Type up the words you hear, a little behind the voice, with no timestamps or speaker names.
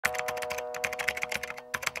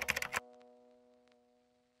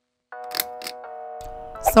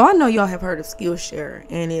So I know y'all have heard of Skillshare,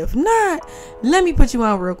 and if not, let me put you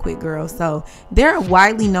on real quick, girl. So they're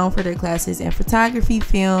widely known for their classes in photography,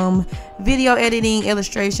 film, video editing,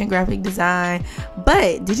 illustration, graphic design.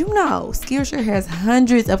 But did you know Skillshare has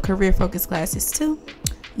hundreds of career-focused classes too?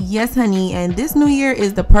 Yes, honey, and this new year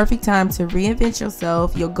is the perfect time to reinvent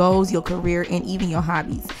yourself, your goals, your career, and even your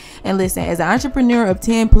hobbies. And listen, as an entrepreneur of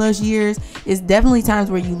 10 plus years, it's definitely times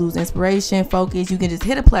where you lose inspiration, focus, you can just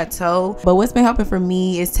hit a plateau. But what's been helping for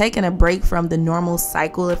me is taking a break from the normal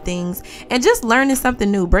cycle of things and just learning something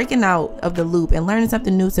new, breaking out of the loop and learning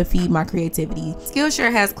something new to feed my creativity.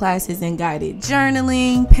 Skillshare has classes in guided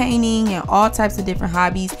journaling, painting, and all types of different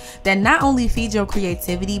hobbies that not only feed your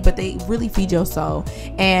creativity, but they really feed your soul.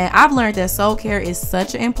 And I've learned that soul care is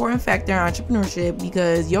such an important factor in entrepreneurship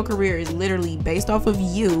because your career is literally based off of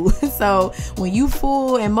you. So when you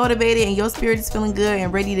full and motivated and your spirit is feeling good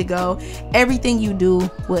and ready to go, everything you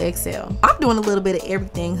do will excel. I'm doing a little bit of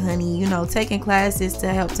everything, honey, you know, taking classes to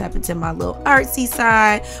help tap into my little artsy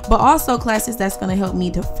side, but also classes that's going to help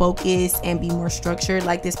me to focus and be more structured,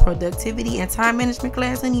 like this productivity and time management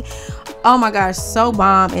class, honey. Oh my gosh, so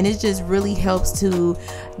bomb. And it just really helps to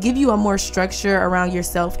give you a more structure around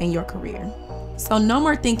yourself and your career. So no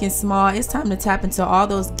more thinking small. It's time to tap into all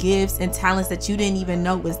those gifts and talents that you didn't even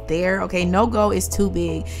know was there. Okay, no goal is too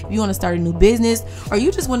big. If you want to start a new business or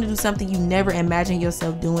you just want to do something you never imagined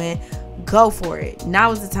yourself doing, go for it.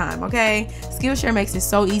 Now is the time, okay? Skillshare makes it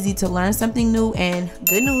so easy to learn something new, and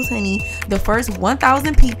good news, honey, the first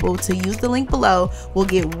 1,000 people to use the link below will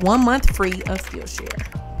get 1 month free of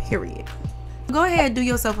Skillshare, period. Go ahead, do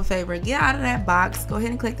yourself a favor, get out of that box, go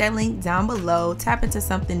ahead and click that link down below, tap into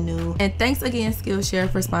something new. And thanks again, Skillshare,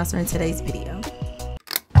 for sponsoring today's video.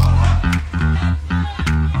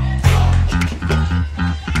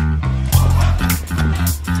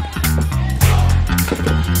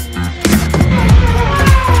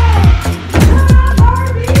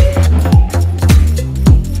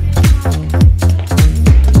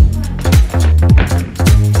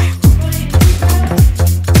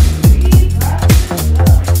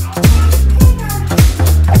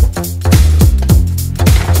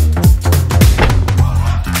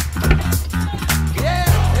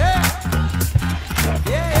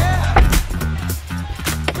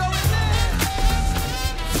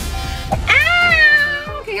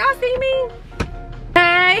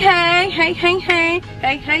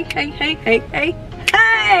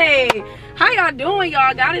 Hey, how y'all doing,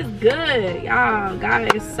 y'all? God is good, y'all.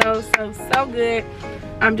 God is so good.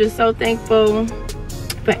 I'm just so thankful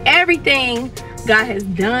for everything God has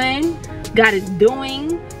done, God is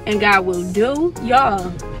doing, and God will do. Y'all,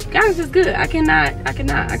 God is just good. I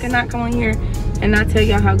cannot come on here and not tell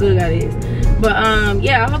y'all how good God is. But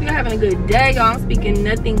yeah, I hope y'all having a good day, y'all. I'm speaking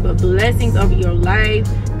nothing but blessings over your life,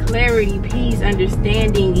 clarity, peace,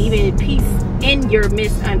 understanding, even peace in your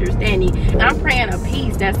misunderstanding. And I'm praying a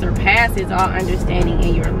peace that surpasses all understanding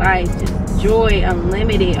in your life. Just joy,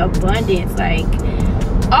 unlimited, abundance, like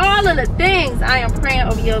all of the things I am praying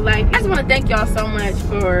over your life. I just want to thank y'all so much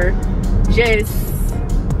for just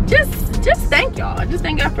thank y'all. Just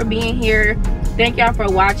thank y'all for being here. Thank y'all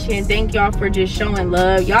for watching. Thank y'all for just showing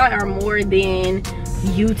love. Y'all are more than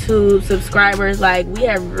YouTube subscribers. Like, we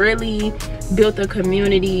have really built a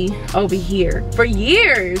community over here for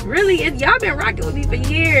years. Really, y'all been rocking with me for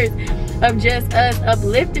years of just us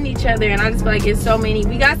uplifting each other. And I just feel like it's so many.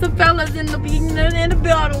 We got some fellas in the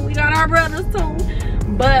building. We got our brothers too.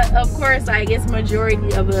 But of course, like, it's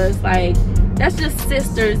majority of us, like, that's just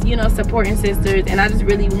sisters, you know, supporting sisters. And I just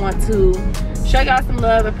really want to show y'all some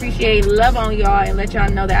love, appreciate, love on y'all, and let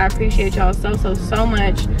y'all know that I appreciate y'all so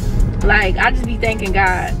much. Like, I just be thanking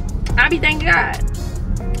God. I be thanking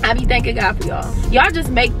God for y'all. Y'all just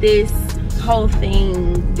make this whole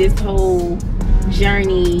thing, this whole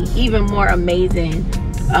journey even more amazing.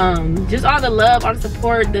 Just all the love, all the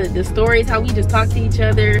support, the stories, how we just talk to each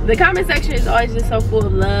other. The comment section is always just so full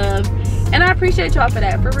of love, and I appreciate y'all for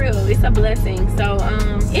that, for real. It's a blessing. So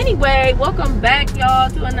anyway, welcome back, y'all,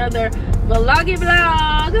 to another vloggy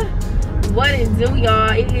vlog. What it do,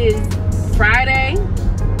 y'all? It is Friday,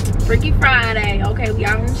 Freaky Friday. Okay, we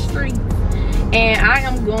out in the streets, and I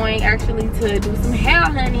am going actually to do some hair,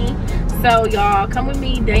 honey. So y'all, come with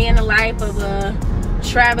me, day in the life of a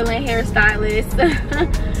traveling hairstylist.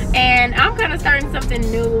 And I'm kind of starting something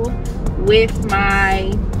new with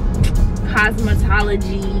my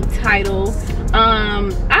cosmetology title.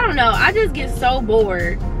 I don't know, I just get so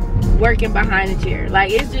bored working behind the chair.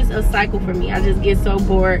 Like, it's just a cycle for me. I just get so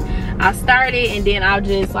bored. I start it and then I'll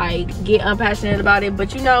just like get unpassionate about it.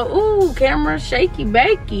 But you know, ooh, camera shaky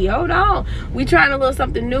bakey, hold on, we trying a little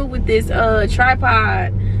something new with this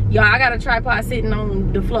tripod. Y'all, I got a tripod sitting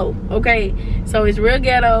on the floor, okay? So it's real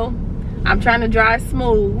ghetto. I'm trying to drive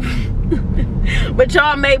smooth. But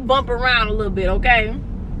y'all may bump around a little bit, okay?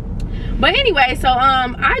 But anyway, so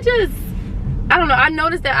I don't know, I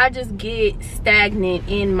noticed that I just get stagnant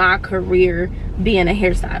in my career being a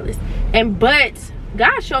hairstylist. But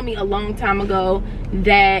God showed me a long time ago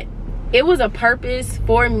that it was a purpose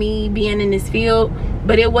for me being in this field,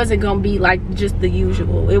 but it wasn't gonna be like just the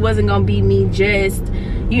usual. It wasn't gonna be me just,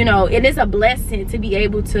 you know, it is a blessing to be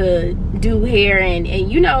able to do hair, and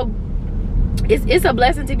you know, it's a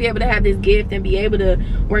blessing to be able to have this gift and be able to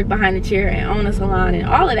work behind the chair and own a salon and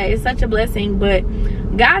all of that. It's such a blessing. But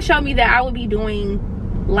God showed me that I would be doing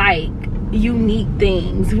like unique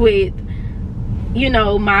things with, you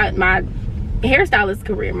know, my hairstylist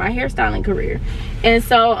career, my hairstyling career. And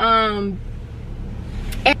so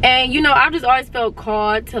and you know, I've just always felt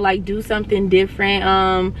called to like do something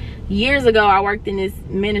different. Years ago I worked in this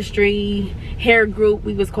ministry hair group.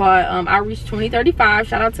 We was called Outreach 2035.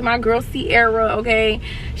 Shout out to my girl Tierra, okay?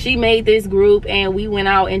 She made this group and we went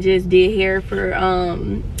out and just did hair for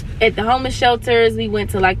at the homeless shelters. We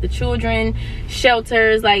went to like the children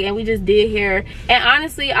shelters, like, and we just did hair. And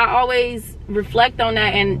honestly, I always reflect on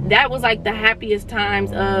that, and that was like the happiest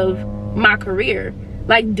times of my career,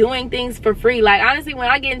 like doing things for free. Like honestly, when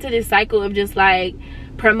I get into this cycle of just like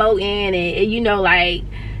promoting and you know, like,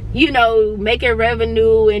 you know, making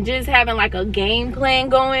revenue and just having like a game plan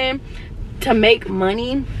going to make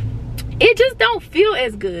money, it just don't feel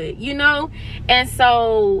as good, you know? And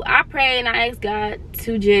so I pray and I ask God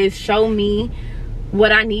to just show me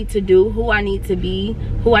what I need to do, who I need to be,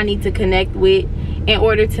 who I need to connect with in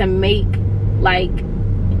order to make, like,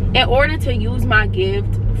 in order to use my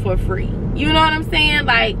gift for free. You know what I'm saying?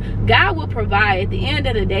 Like, God will provide at the end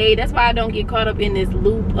of the day. That's why I don't get caught up in this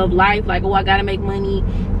loop of life, like, oh, I gotta make money,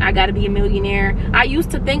 I gotta be a millionaire. I used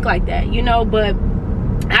to think like that, you know, but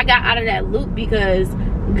I got out of that loop because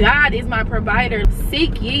God is my provider.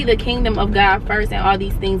 Seek ye the kingdom of God first, and all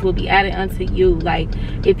these things will be added unto you. Like,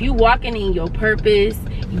 if you walking in your purpose,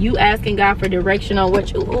 you asking God for direction on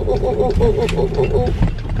what you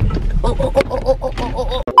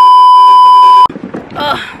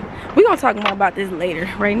we're gonna talk more about this later.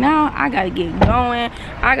 Right now I gotta get going.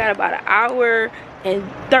 I got about an hour and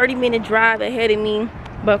 30-minute drive ahead of me,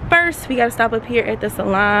 but first we gotta stop up here at the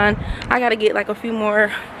salon. I gotta get like a few more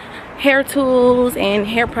hair tools and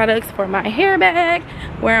hair products for my hair bag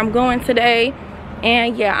where I'm going today.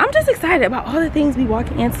 And yeah, I'm just excited about all the things we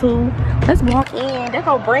walking into. Let's walk in. There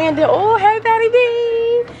go Brandon. Oh, hey Betty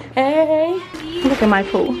B. Hey, look at my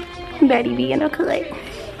pool. Betty B in the cut.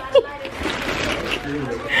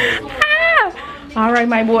 All right,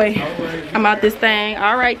 my boy, I'm out this thing.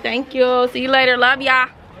 All right, thank you, see you later, love ya.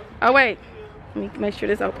 Oh wait, let me make sure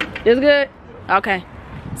this open. This good? Okay,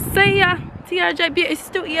 see ya. TRJ Beauty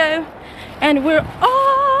Studio, and we're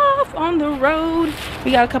off on the road.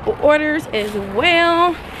 We got a couple orders as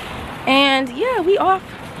well, and yeah, we off,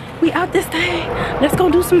 we out this thing. Let's go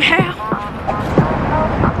do some hair.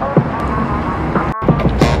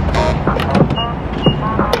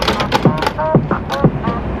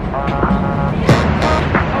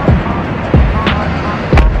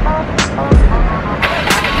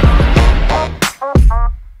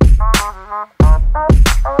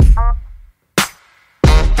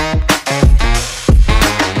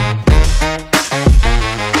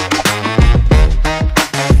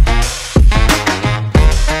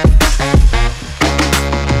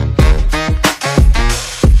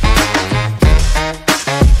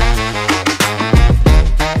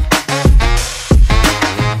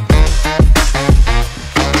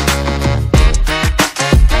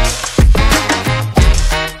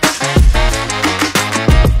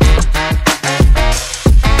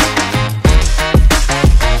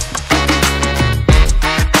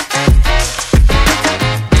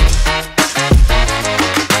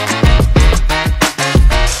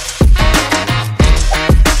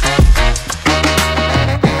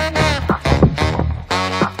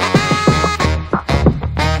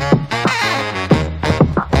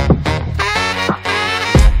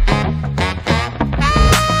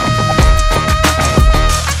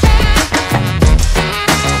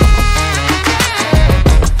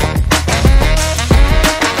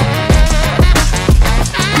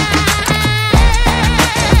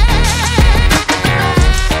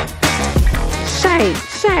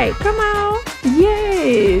 Come on.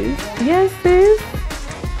 Yes. Yes, sis.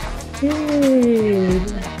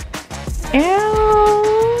 Yes. Ow.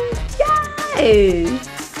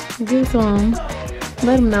 Yes. Give some.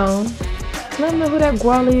 Let them know. Let them know who that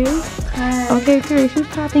girl is. Hi. Okay, period. She's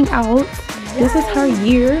popping out. Yes. This is her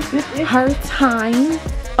year. Her time.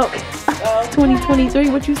 Okay. 2023,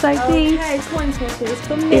 what you say, please? Okay, 2023 is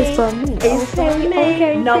for me. It's for me. It's for me.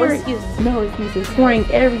 Okay. No excuses. No excuses. Pouring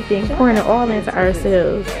everything, pouring it all into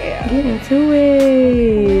ourselves. Get into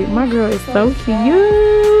it. My girl is so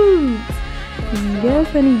cute.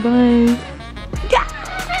 Yes, honey buns. Yes.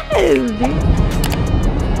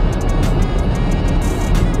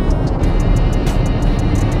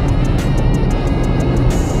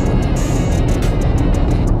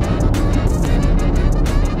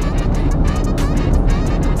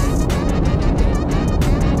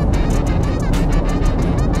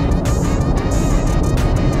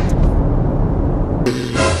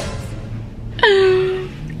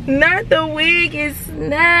 Not the wig is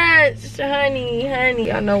snatched, honey.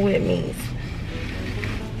 Y'all know what it means.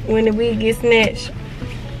 When the wig gets snatched,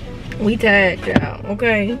 we tagged, y'all.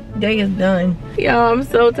 Okay, day is done. Y'all, I'm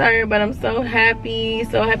so tired, but I'm so happy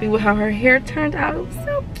with how her hair turned out. It was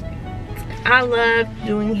so cute. I love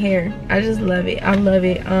doing hair. I just love it. I love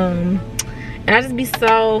it. And I just be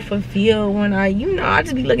so fulfilled when I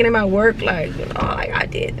just be looking at my work like, like I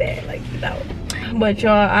did that, like, But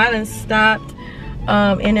y'all, I done stopped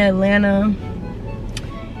in Atlanta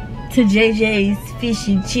to JJ's Fish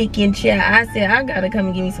and Chicken Chat. I said I gotta come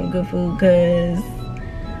and give me some good food because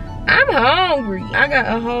I'm hungry. I got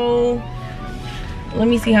a whole, let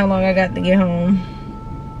me see how long I got to get home.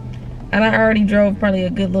 And I already drove probably a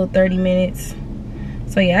good little 30 minutes.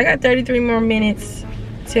 So yeah, I got 33 more minutes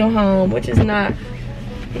till home, which is not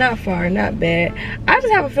far, not bad. I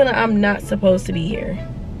just have a feeling I'm not supposed to be here.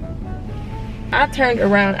 I turned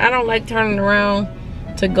around. I don't like turning around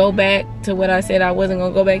to go back to what I said I wasn't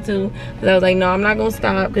gonna go back to. Cause I was like, no, I'm not gonna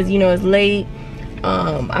stop because it's late.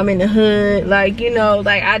 I'm in the hood, like, like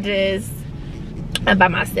I'm by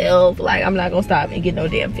myself. Like, I'm not gonna stop and get no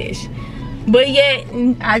damn fish. But yet,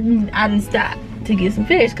 I didn't stop to get some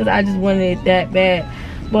fish because I just wanted it that bad.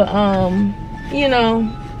 But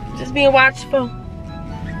just being watchful.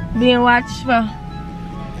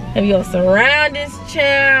 Have your surroundings,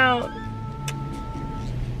 child.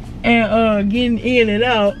 And getting in and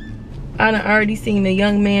out. I done already seen the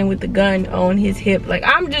young man with the gun on his hip. Like,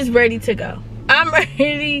 I'm just ready to go. I'm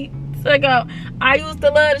ready to go. I used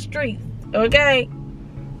to love the streets, okay?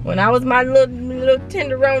 When I was my little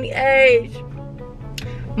tenderoni age,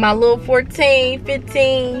 my little 14,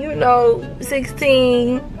 15,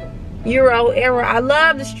 16-year-old era, I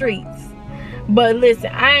love the streets. But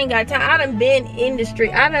listen, I ain't got time. I done been in the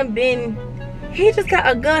street. He just got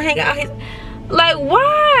a gun hanging out his... Like,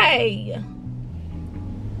 why?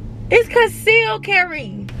 It's concealed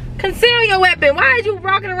carry. Conceal your weapon. Why are you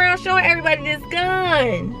walking around showing everybody this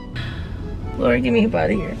gun? Lord, get me up out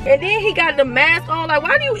of here. And then he got the mask on. Like,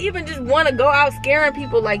 why do you even just want to go out scaring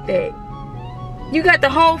people like that? You got the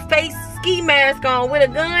whole face ski mask on with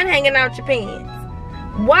a gun hanging out your pants.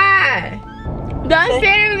 Why? The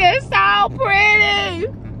city is so pretty.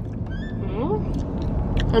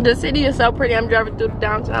 The city is so pretty. I'm driving through the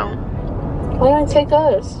downtown. Why don't you take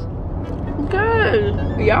us? Good.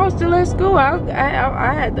 Y'all still at school.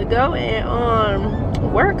 I had to go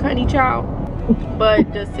and work, honey child.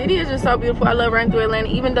 But the city is just so beautiful. I love riding through Atlanta.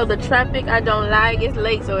 Even though the traffic I don't like, it's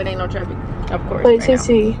late, so it ain't no traffic. Of course. Wait,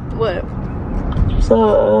 Titi. What?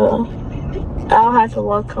 So I'll have to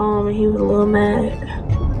walk home, and he was a little mad.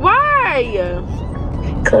 Why?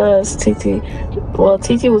 Cause Titi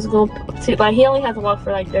was gonna like, he only had to walk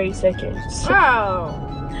for like 30 seconds. Oh.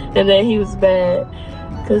 And then he was bad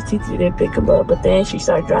because Titi didn't pick him up. But then she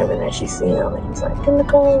started driving and she seen him and he's like, in the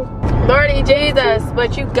car. Lordy Jesus.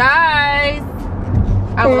 But you guys,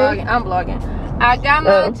 I'm vlogging. I got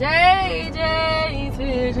my JJ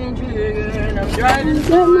Fish and Chicken and I'm driving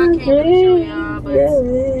so I can't really show y'all, but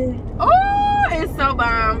oh, it's so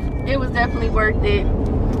bomb. It was definitely worth it.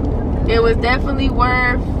 It was definitely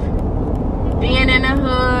worth being in the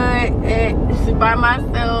hood by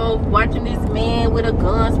myself, watching this man with a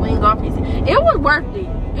gun swing off his head. It was worth it.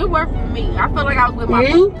 It worked for me. I felt like I was with my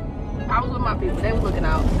people. I was with my people. They was looking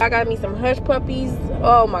out. I got me some hush puppies.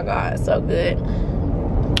 Oh my God, so good.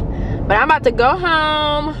 But I'm about to go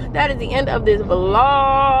home. That is the end of this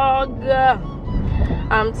vlog.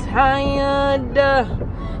 I'm tired.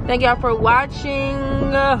 Thank y'all for watching.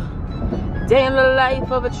 Day in the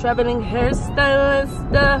life of a traveling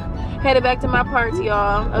hairstylist. Headed back to my party,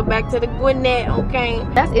 y'all. Back to the Gwinnett, okay?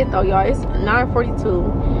 That's it though, y'all. It's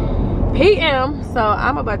 9:42 p.m. So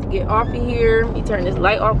I'm about to get off of here. You turn this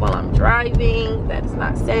light off while I'm driving. That is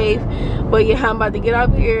not safe. But yeah, I'm about to get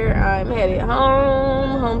up here. I'm headed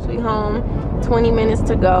home. Home sweet home. 20 minutes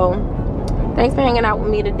to go. Thanks for hanging out with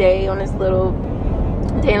me today on this little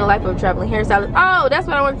day in the life of a traveling hairstylist. Oh, that's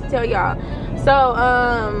what I wanted to tell y'all. So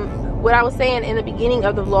what I was saying in the beginning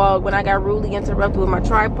of the vlog when I got rudely interrupted with my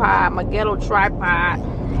tripod, my ghetto tripod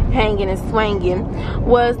hanging and swinging,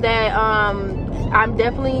 was that I'm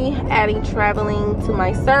definitely adding traveling to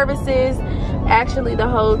my services. Actually, the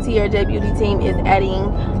whole TRJ Beauty team is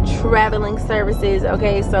adding traveling services.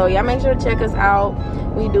 Okay, so y'all make sure to check us out.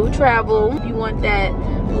 We do travel. If you want that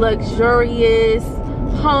luxurious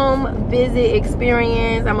home visit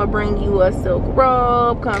experience, I'm gonna bring you a silk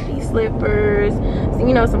robe, comfy slippers, so,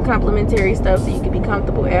 you know, some complimentary stuff so you can be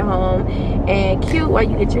comfortable at home and cute while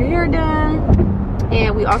you get your hair done.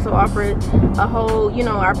 And we also offer a whole, you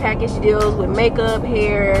know, our package deals with makeup,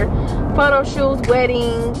 hair, photo shoots,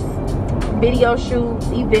 weddings, video shoots,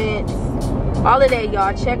 events, all of that,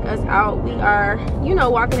 y'all. Check us out. We are, you know,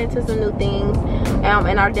 walking into some new things,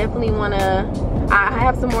 and I definitely want to, I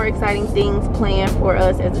have some more exciting things planned for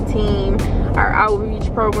us as a team. Our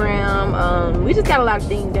outreach program, we just got a lot of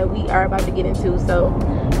things that we are about to get into, so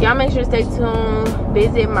y'all make sure to stay tuned.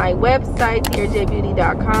 Visit my website,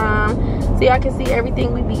 tierrabeauty.com, so y'all can see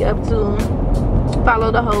everything we be up to.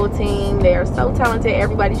 Follow the whole team. They are so talented.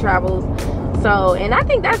 Everybody travels. So, and I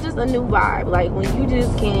think that's just a new vibe, like when you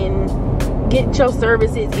just can get your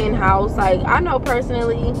services in-house. Like, I know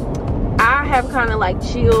personally, I have kind of like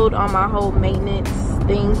chilled on my whole maintenance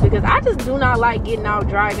things because I just do not like getting out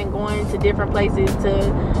driving, going to different places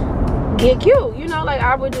to get cute, you know. Like,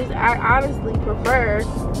 I honestly prefer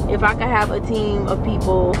if I could have a team of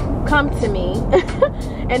people come to me.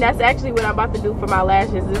 And that's actually what I'm about to do for my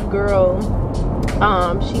lashes. This girl,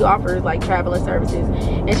 she offers like traveling services,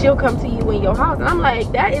 and she'll come to you in your house, and I'm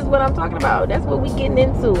like, that is what I'm talking about. That's what we getting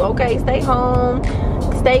into. Okay, stay home,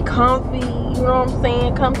 stay comfy, you know what I'm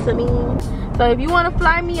saying? Come to me. So if you want to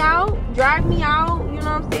fly me out, drive me out, you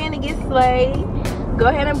know what I'm saying, to get slayed, go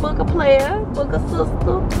ahead and book a player, book a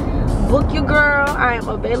sister, book your girl. I am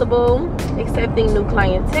available, accepting new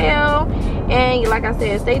clientele. And like I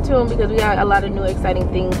said, stay tuned because we got a lot of new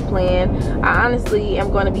exciting things planned. I honestly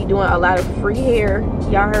am going to be doing a lot of free hair.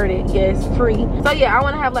 Y'all heard it, yes, free. So yeah, I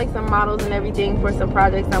want to have like some models and everything for some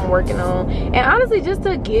projects I'm working on, and honestly just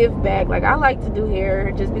to give back. Like, I like to do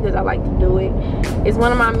hair just because I like to do it. It's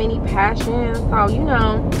one of my many passions, so you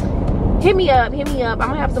know, hit me up. I'm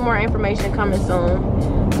gonna have some more information coming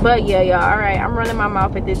soon. But yeah, y'all, all right, I'm running my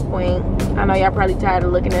mouth at this point. I know y'all probably tired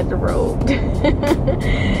of looking at the road.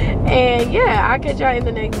 And yeah, I'll catch y'all in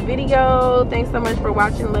the next video. Thanks so much for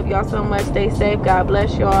watching. Love y'all so much. Stay safe. God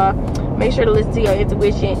bless y'all. Make sure to listen to your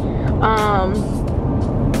intuition.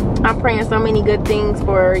 I'm praying so many good things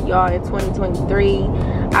for y'all in 2023.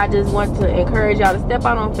 I just want to encourage y'all to step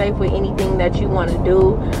out on faith with anything that you want to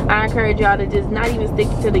do. I encourage y'all to just not even stick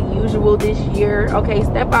to the usual this year. Okay,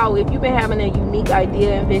 step out. If you've been having a unique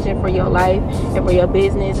idea and vision for your life and for your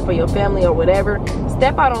business, for your family or whatever,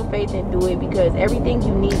 step out on faith and do it, because everything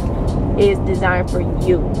unique is designed for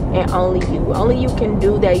you and only you. Only you can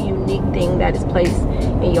do that unique thing that is placed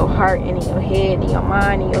in your heart and in your head and in your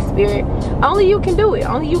mind and your spirit. Only you can do it.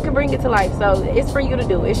 Only you can bring it to life. So it's for you to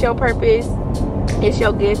do. It's your purpose. It's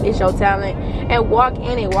your gift. It's your talent. And walk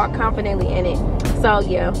in it. Walk confidently in it. So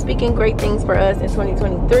yeah, speaking great things for us in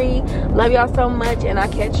 2023. Love y'all so much, and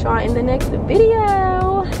I'll catch y'all in the next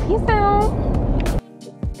video. Peace out.